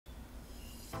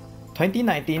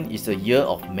2019 is a year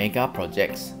of mega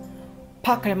projects.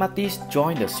 PARC CLEMATIS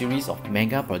joined the series of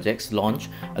mega projects launched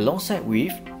alongside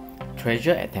with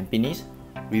Treasure at Tampines,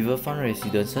 Riverfront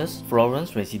Residences,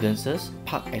 Florence Residences,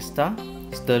 Park Esta,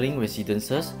 Sterling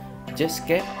Residences,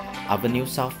 Jetscape, Avenue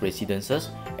South Residences,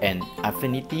 and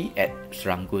Affinity at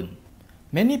Serangoon.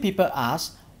 Many people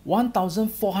ask,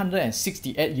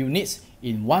 1,468 units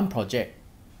in one project.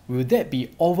 Will that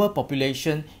be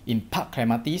overpopulation in PARC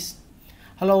CLEMATIS?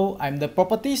 Hello, I'm the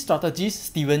property strategist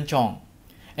Stephen Chong,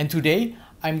 and today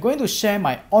I'm going to share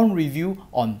my own review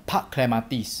on PARC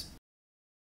CLEMATIS.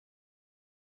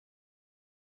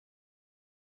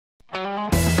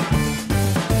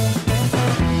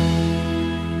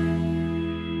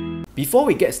 Before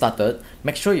we get started,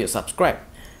 make sure you subscribe.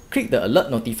 Click the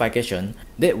alert notification,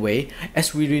 that way,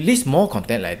 as we release more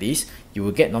content like this, you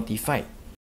will get notified.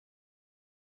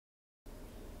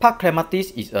 PARC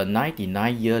CLEMATIS is a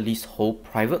 99-year leasehold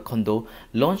private condo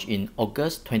launched in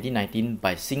August 2019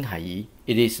 by Singhai.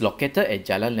 It is located at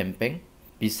Jalan Lempeng,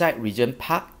 beside Regent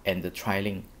Park and the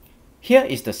Tri-Link. Here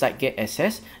is the side gate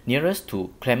access nearest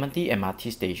to Clementi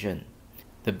MRT station.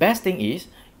 The best thing is,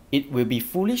 it will be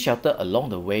fully sheltered along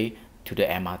the way to the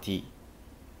MRT.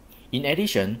 In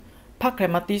addition, PARC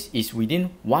CLEMATIS is within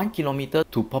 1 kilometer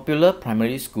to popular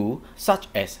primary schools such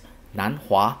as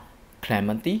Nanhua,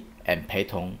 Clementi, and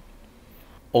Penthouse.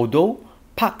 Although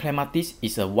PARC CLEMATIS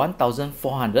is a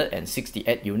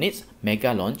 1,468 units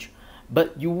mega launch,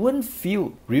 but you won't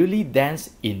feel really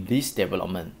dense in this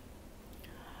development.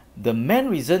 The main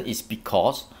reason is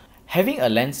because having a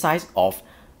land size of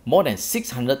more than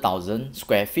 600,000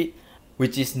 square feet,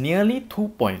 which is nearly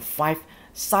 2.5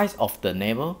 size of the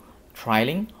neighbor,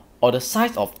 Tri-Link, or the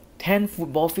size of 10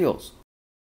 football fields.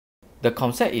 The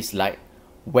concept is like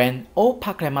when all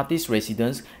PARC CLEMATIS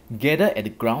residents gather at the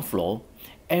ground floor,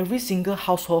 every single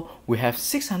household will have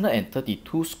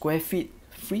 632 square feet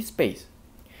free space.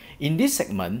 In this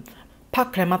segment,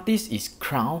 PARC CLEMATIS is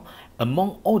crowned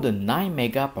among all the 9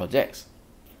 mega projects.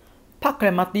 PARC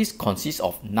CLEMATIS consists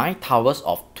of 9 towers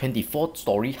of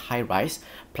 24-story high-rise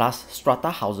plus strata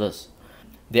houses.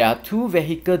 There are 2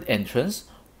 vehicle entrances.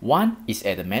 One is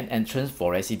at the main entrance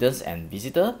for residents and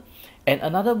visitors, and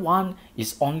another one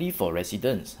is only for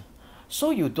residents.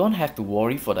 So you don't have to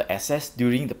worry for the access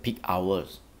during the peak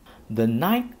hours. The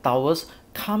 9 towers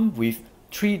come with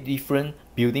 3 different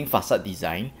building facade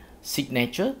design: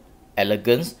 signature,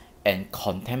 elegance, and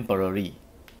contemporary.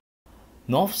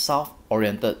 North-south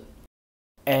oriented.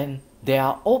 And they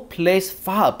are all placed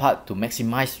far apart to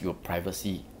maximize your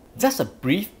privacy. Just a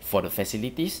brief for the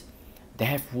facilities. They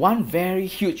have 1 very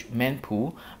huge main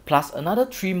pool, plus another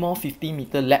 3 more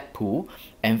 50-meter lap pool,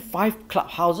 and 5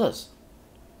 clubhouses.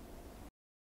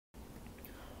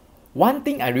 One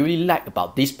thing I really like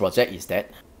about this project is that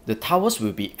the towers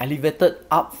will be elevated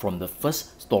up from the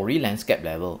first story landscape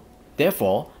level.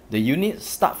 Therefore, the units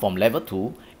start from level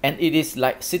 2, and it is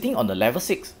like sitting on the level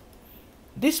 6.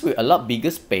 This will allow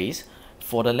bigger space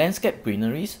for the landscape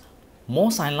greeneries,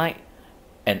 more sunlight,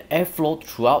 and airflow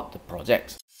throughout the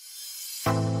projects.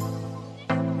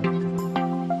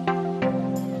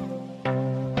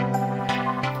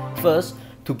 First,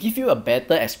 to give you a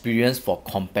better experience for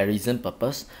comparison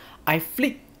purpose, I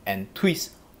flip and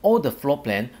twist all the floor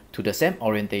plan to the same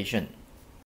orientation.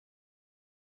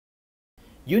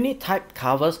 Unit type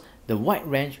covers the wide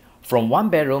range from 1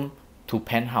 bedroom to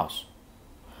penthouse.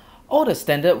 All the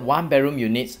standard 1 bedroom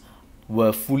units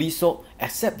were fully sold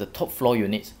except the top floor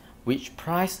units, which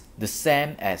priced the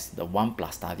same as the 1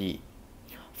 plus study.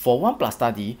 For 1 plus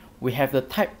study, we have the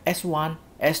type S1,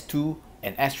 S2,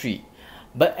 and S3,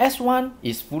 but S1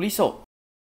 is fully sold.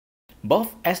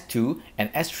 Both S2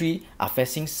 and S3 are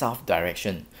facing south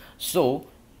direction, so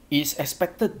it's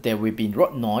expected there will be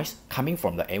road noise coming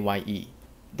from the AYE.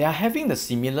 They are having the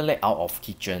similar layout of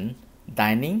kitchen,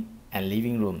 dining, and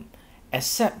living room,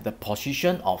 except the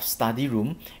position of study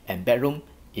room and bedroom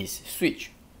is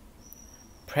switched.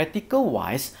 Practical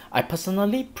wise, I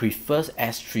personally prefer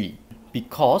S3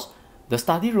 because the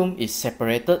study room is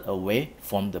separated away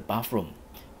from the bathroom.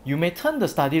 You may turn the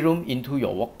study room into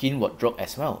your walk-in wardrobe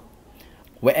as well.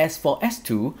 Whereas for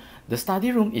S2, the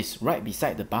study room is right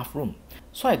beside the bathroom,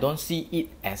 so I don't see it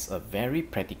as a very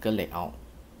practical layout.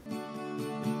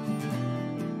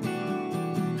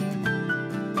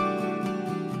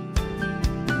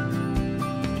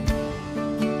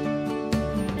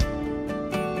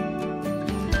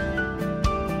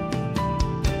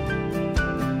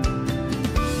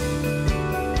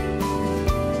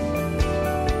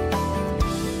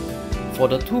 For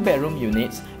the 2-bedroom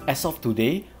units, as of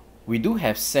today, we do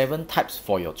have 7 types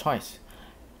for your choice.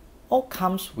 All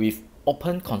comes with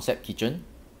open concept kitchen,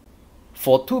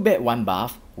 For 2 bed 1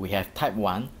 bath, we have type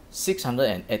 1,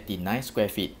 689 square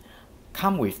feet.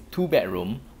 Come with 2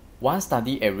 bedroom, 1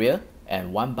 study area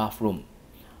and 1 bathroom.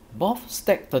 Both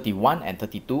stack 31 and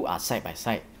 32 are side by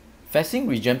side. Facing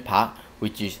Regent Park,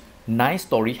 which is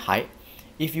 9-story height.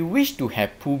 If you wish to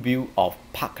have pool view of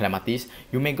PARC CLEMATIS,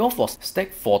 you may go for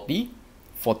stack 40,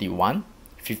 41,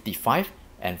 55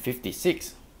 and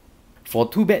 56. For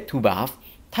 2 bed 2 bath,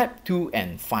 type 2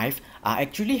 and 5 are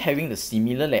actually having the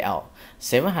similar layout,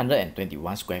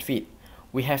 721 square feet.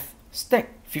 We have stack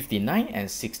 59 and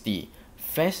 60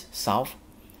 face south,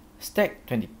 stack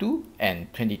 22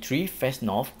 and 23 face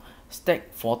north,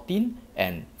 stack 14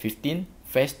 and 15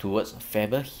 face towards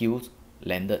Faber Hills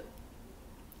landed.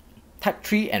 Type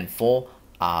 3 and 4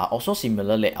 are also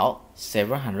similar layout,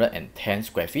 710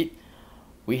 square feet.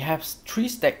 We have 3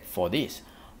 stacks for this,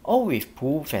 all with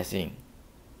pool facing.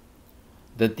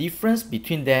 The difference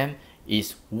between them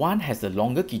is one has a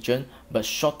longer kitchen but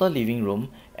shorter living room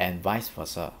and vice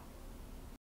versa.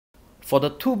 For the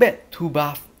 2 bed 2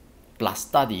 bath plus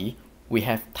study, we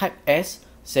have type S,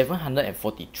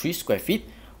 743 square feet.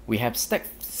 We have stack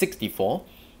 64,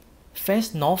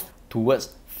 face north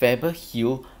towards Faber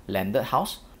Hill landed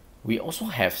house. We also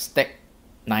have stack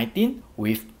 19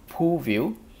 with pool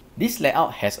view. This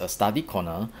layout has a study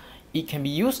corner. It can be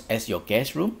used as your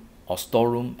guest room or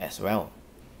storeroom as well.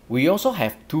 We also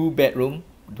have 2 bedroom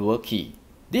dual key.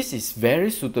 This is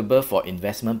very suitable for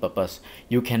investment purpose.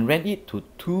 You can rent it to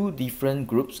 2 different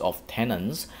groups of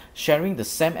tenants sharing the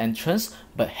same entrance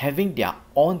but having their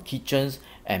own kitchens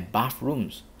and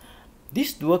bathrooms.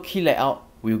 This dual key layout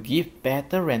will give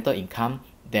better rental income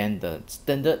than the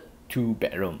standard 2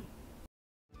 bedroom.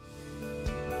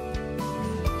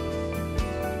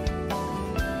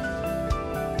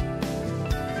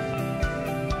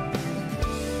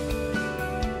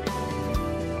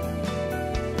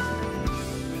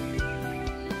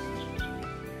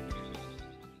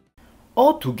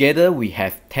 Altogether, we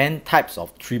have 10 types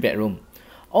of 3 bedroom.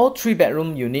 All 3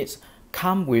 bedroom units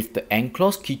come with the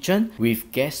enclosed kitchen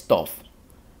with gas stove.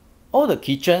 All the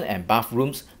kitchen and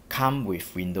bathrooms come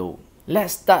with window.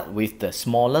 Let's start with the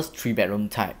smallest 3 bedroom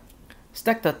type.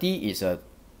 Stack 30 is a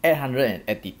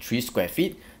 883 square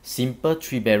feet, simple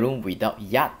 3 bedroom without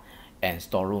yard and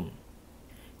storeroom.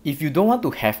 If you don't want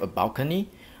to have a balcony,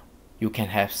 you can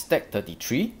have stack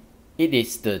 33. It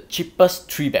is the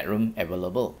cheapest 3 bedroom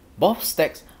available. Both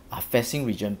stacks are facing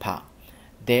Regent Park.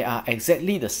 They are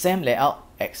exactly the same layout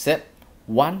except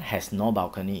one has no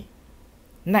balcony.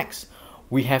 Next,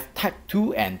 we have type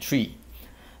 2 and 3.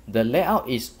 The layout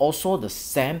is also the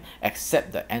same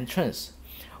except the entrance.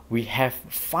 We have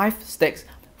 5 stacks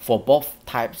for both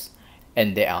types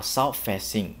and they are south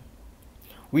facing.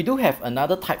 We do have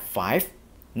another type 5,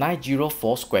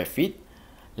 904 square feet,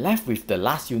 left with the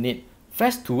last unit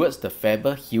face towards the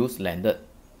Faber Hills landed.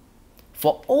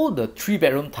 For all the 3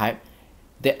 bedroom type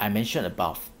that I mentioned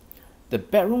above, the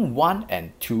bedroom 1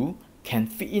 and 2 can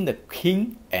fit in the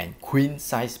king and queen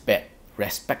size bed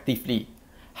respectively.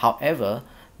 However,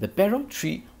 the bedroom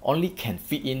 3 only can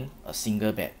fit in a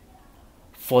single bed.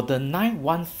 For the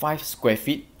 915 square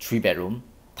feet 3 bedroom,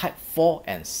 type 4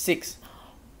 and 6,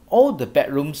 all the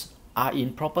bedrooms are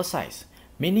in proper size,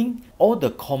 meaning all the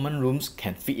common rooms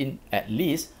can fit in at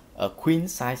least a queen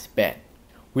size bed.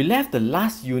 We left the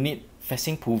last unit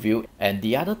facing pool view and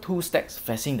the other 2 stacks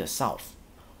facing the south.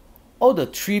 All the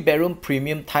 3 bedroom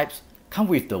premium types come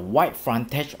with the wide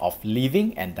frontage of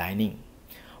living and dining.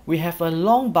 We have a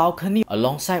long balcony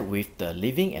alongside with the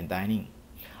living and dining.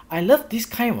 I love this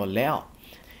kind of layout.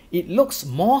 It looks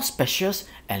more spacious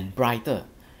and brighter.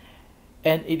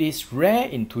 And it is rare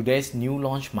in today's new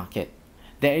launch market.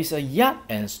 There is a yard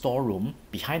and storeroom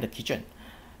behind the kitchen.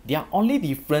 Their only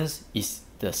difference is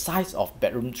the size of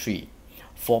bedroom 3.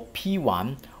 For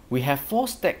P1, we have 4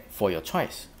 stacks for your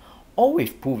choice, all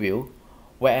with pool view,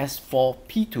 whereas for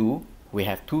P2, we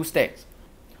have 2 stacks.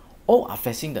 All are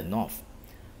facing the north.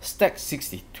 Stack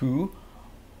 62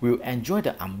 will enjoy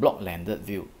the unblocked landed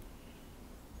view.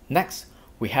 Next,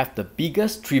 we have the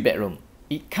biggest 3 bedroom.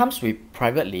 It comes with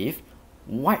private lift,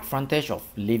 wide frontage of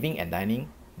living and dining,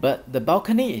 but the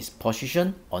balcony is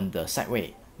positioned on the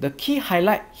sideway. The key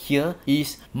highlight here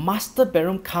is master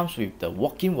bedroom comes with the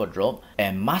walk-in wardrobe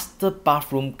and master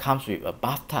bathroom comes with a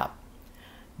bathtub.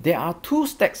 There are 2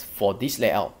 stacks for this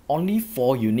layout, only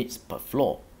 4 units per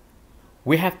floor.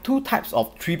 We have 2 types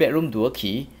of 3 bedroom dual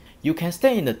key. You can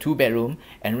stay in the 2 bedroom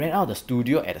and rent out the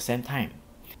studio at the same time.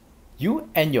 You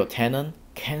and your tenant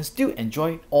can still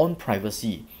enjoy own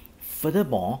privacy.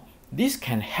 Furthermore, this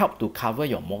can help to cover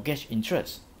your mortgage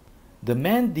interest. The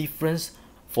main difference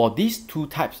for these 2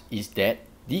 types is that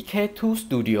DK2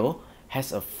 Studio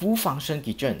has a full function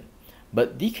kitchen,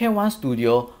 but DK1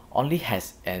 Studio only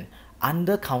has an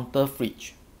under-counter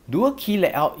fridge. Dual key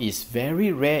layout is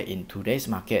very rare in today's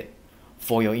market.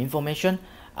 For your information,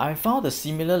 I found a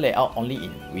similar layout only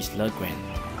in Whistler Grand.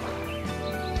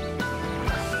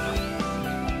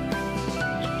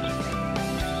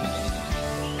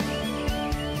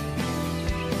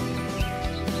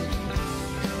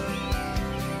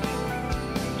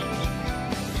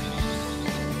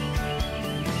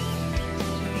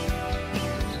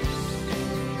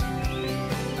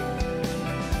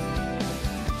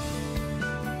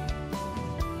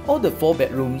 All the 4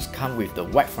 bedrooms come with the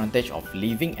wide frontage of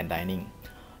living and dining,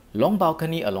 long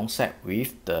balcony alongside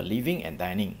with the living and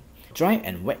dining, dry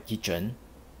and wet kitchen,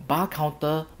 bar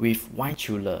counter with wine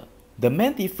chiller. The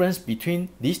main difference between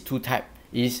these two types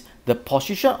is the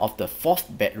position of the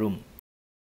 4th bedroom.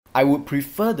 I would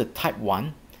prefer the type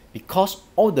 1 because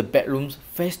all the bedrooms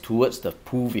face towards the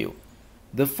pool view.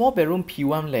 The 4-bedroom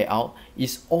P1 layout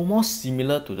is almost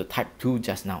similar to the type 2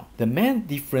 just now. The main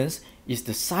difference is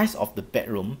the size of the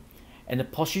bedroom and the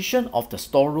position of the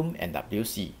storeroom and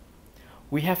WC.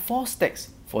 We have 4 stacks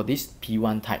for this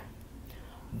P1 type.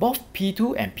 Both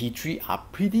P2 and P3 are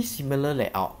pretty similar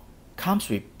layout. Comes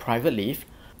with private lift.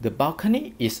 The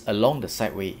balcony is along the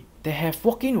sideway. They have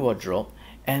walk-in wardrobe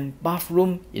and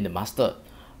bathroom in the master.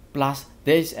 Plus,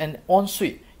 there is an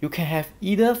ensuite. You can have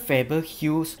either Faber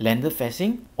Hills landed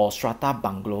facing or Strata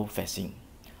bungalow facing.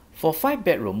 For 5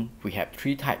 bedroom, we have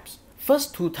 3 types.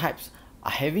 First 2 types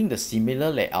are having the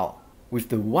similar layout with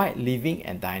the wide living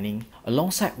and dining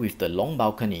alongside with the long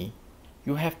balcony.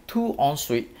 You have 2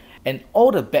 ensuite and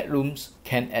all the bedrooms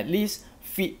can at least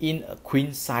fit in a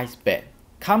queen size bed.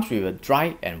 Comes with a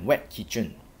dry and wet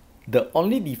kitchen. The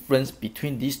only difference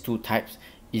between these 2 types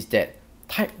is that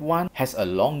type 1 has a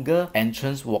longer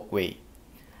entrance walkway.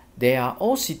 They are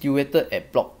all situated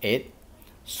at block 8,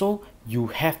 so you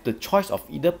have the choice of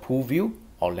either pool view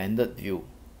or landed view.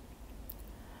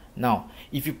 Now,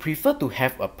 if you prefer to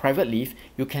have a private lift,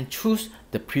 you can choose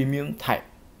the premium type.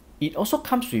 It also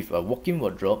comes with a walk-in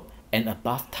wardrobe and a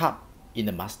bathtub in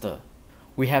the master.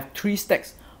 We have 3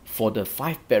 stacks for the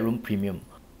 5-bedroom premium.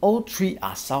 All 3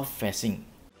 are south-facing.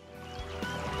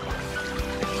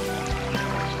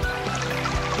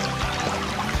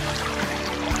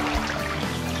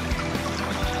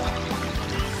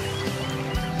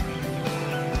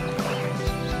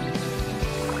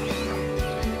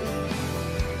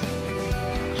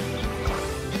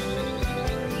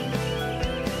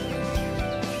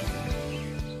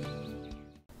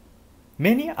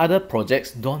 Many other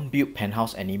projects don't build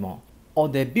penthouse anymore, or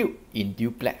they build in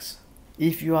duplex.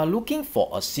 If you are looking for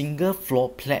a single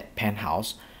floor flat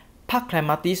penthouse, PARC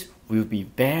CLEMATIS will be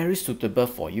very suitable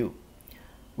for you.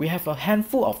 We have a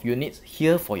handful of units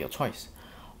here for your choice.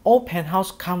 All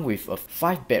penthouse come with a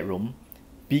 5-bedroom,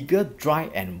 bigger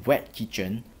dry and wet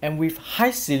kitchen, and with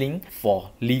high ceiling for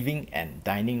living and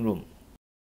dining room.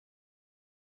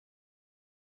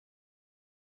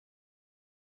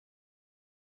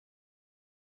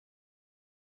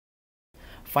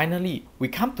 Finally, we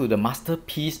come to the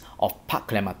masterpiece of PARC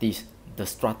CLEMATIS, the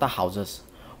Strata houses.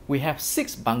 We have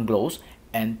 6 bungalows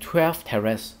and 12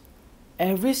 terraces.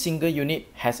 Every single unit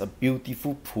has a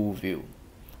beautiful pool view.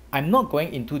 I'm not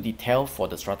going into detail for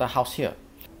the Strata house here.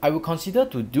 I will consider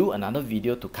to do another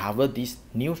video to cover these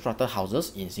new Strata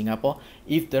houses in Singapore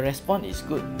if the response is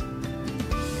good.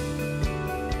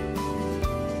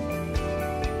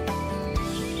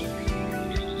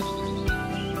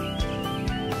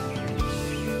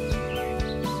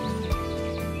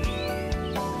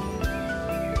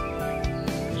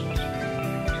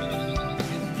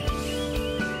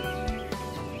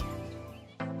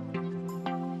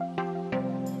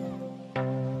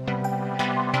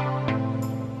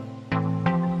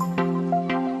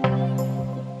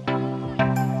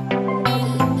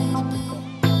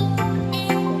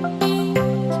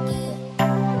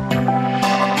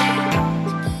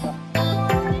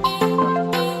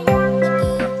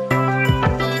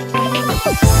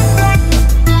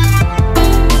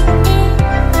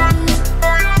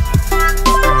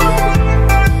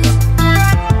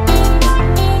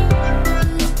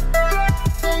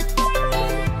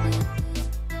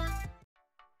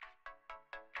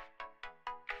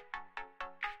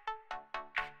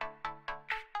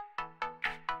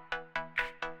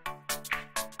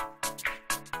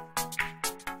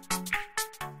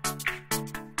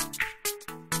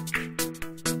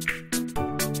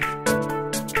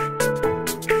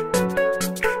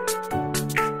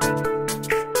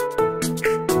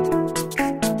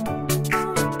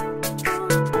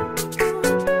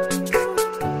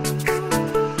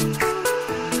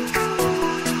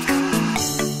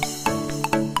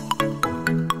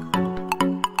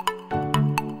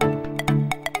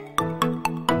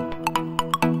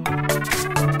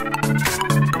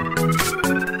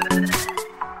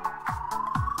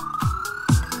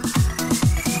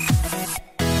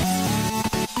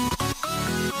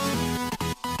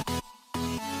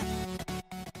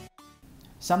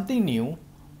 Something new,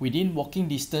 within walking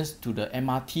distance to the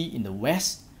MRT in the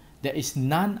west, there is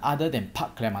none other than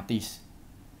PARC CLEMATIS.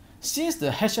 Since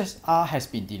the HSR has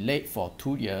been delayed for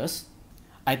 2 years,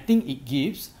 I think it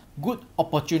gives good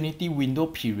opportunity window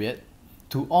period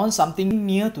to own something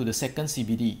near to the second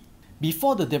CBD.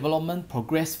 Before the development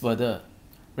progress further,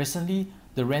 recently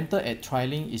the rental at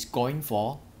Triling is going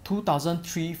for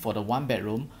 2,003 for the 1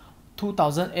 bedroom,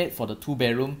 2,008 for the 2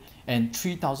 bedroom, and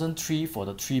 3,003 for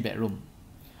the 3 bedroom.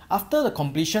 After the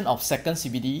completion of second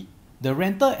CBD, the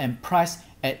rental and price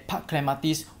at PARC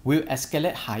CLEMATIS will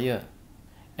escalate higher,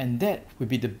 and that will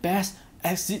be the best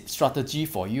exit strategy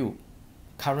for you.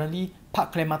 Currently,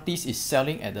 PARC CLEMATIS is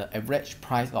selling at the average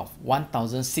price of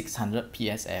 1,600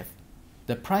 PSF.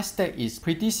 The price tag is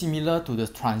pretty similar to the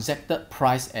transacted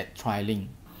price at Triling.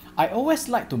 I always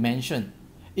like to mention,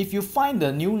 if you find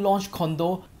the new launch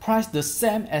condo priced the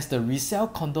same as the resale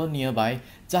condo nearby,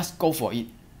 just go for it.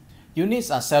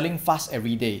 Units are selling fast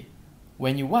every day.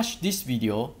 When you watch this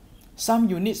video, some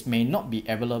units may not be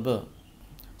available.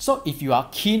 So if you are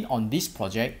keen on this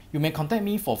project, you may contact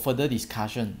me for further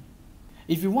discussion.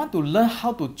 If you want to learn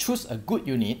how to choose a good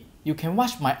unit, you can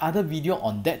watch my other video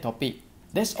on that topic.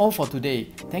 That's all for today.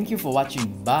 Thank you for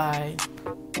watching. Bye.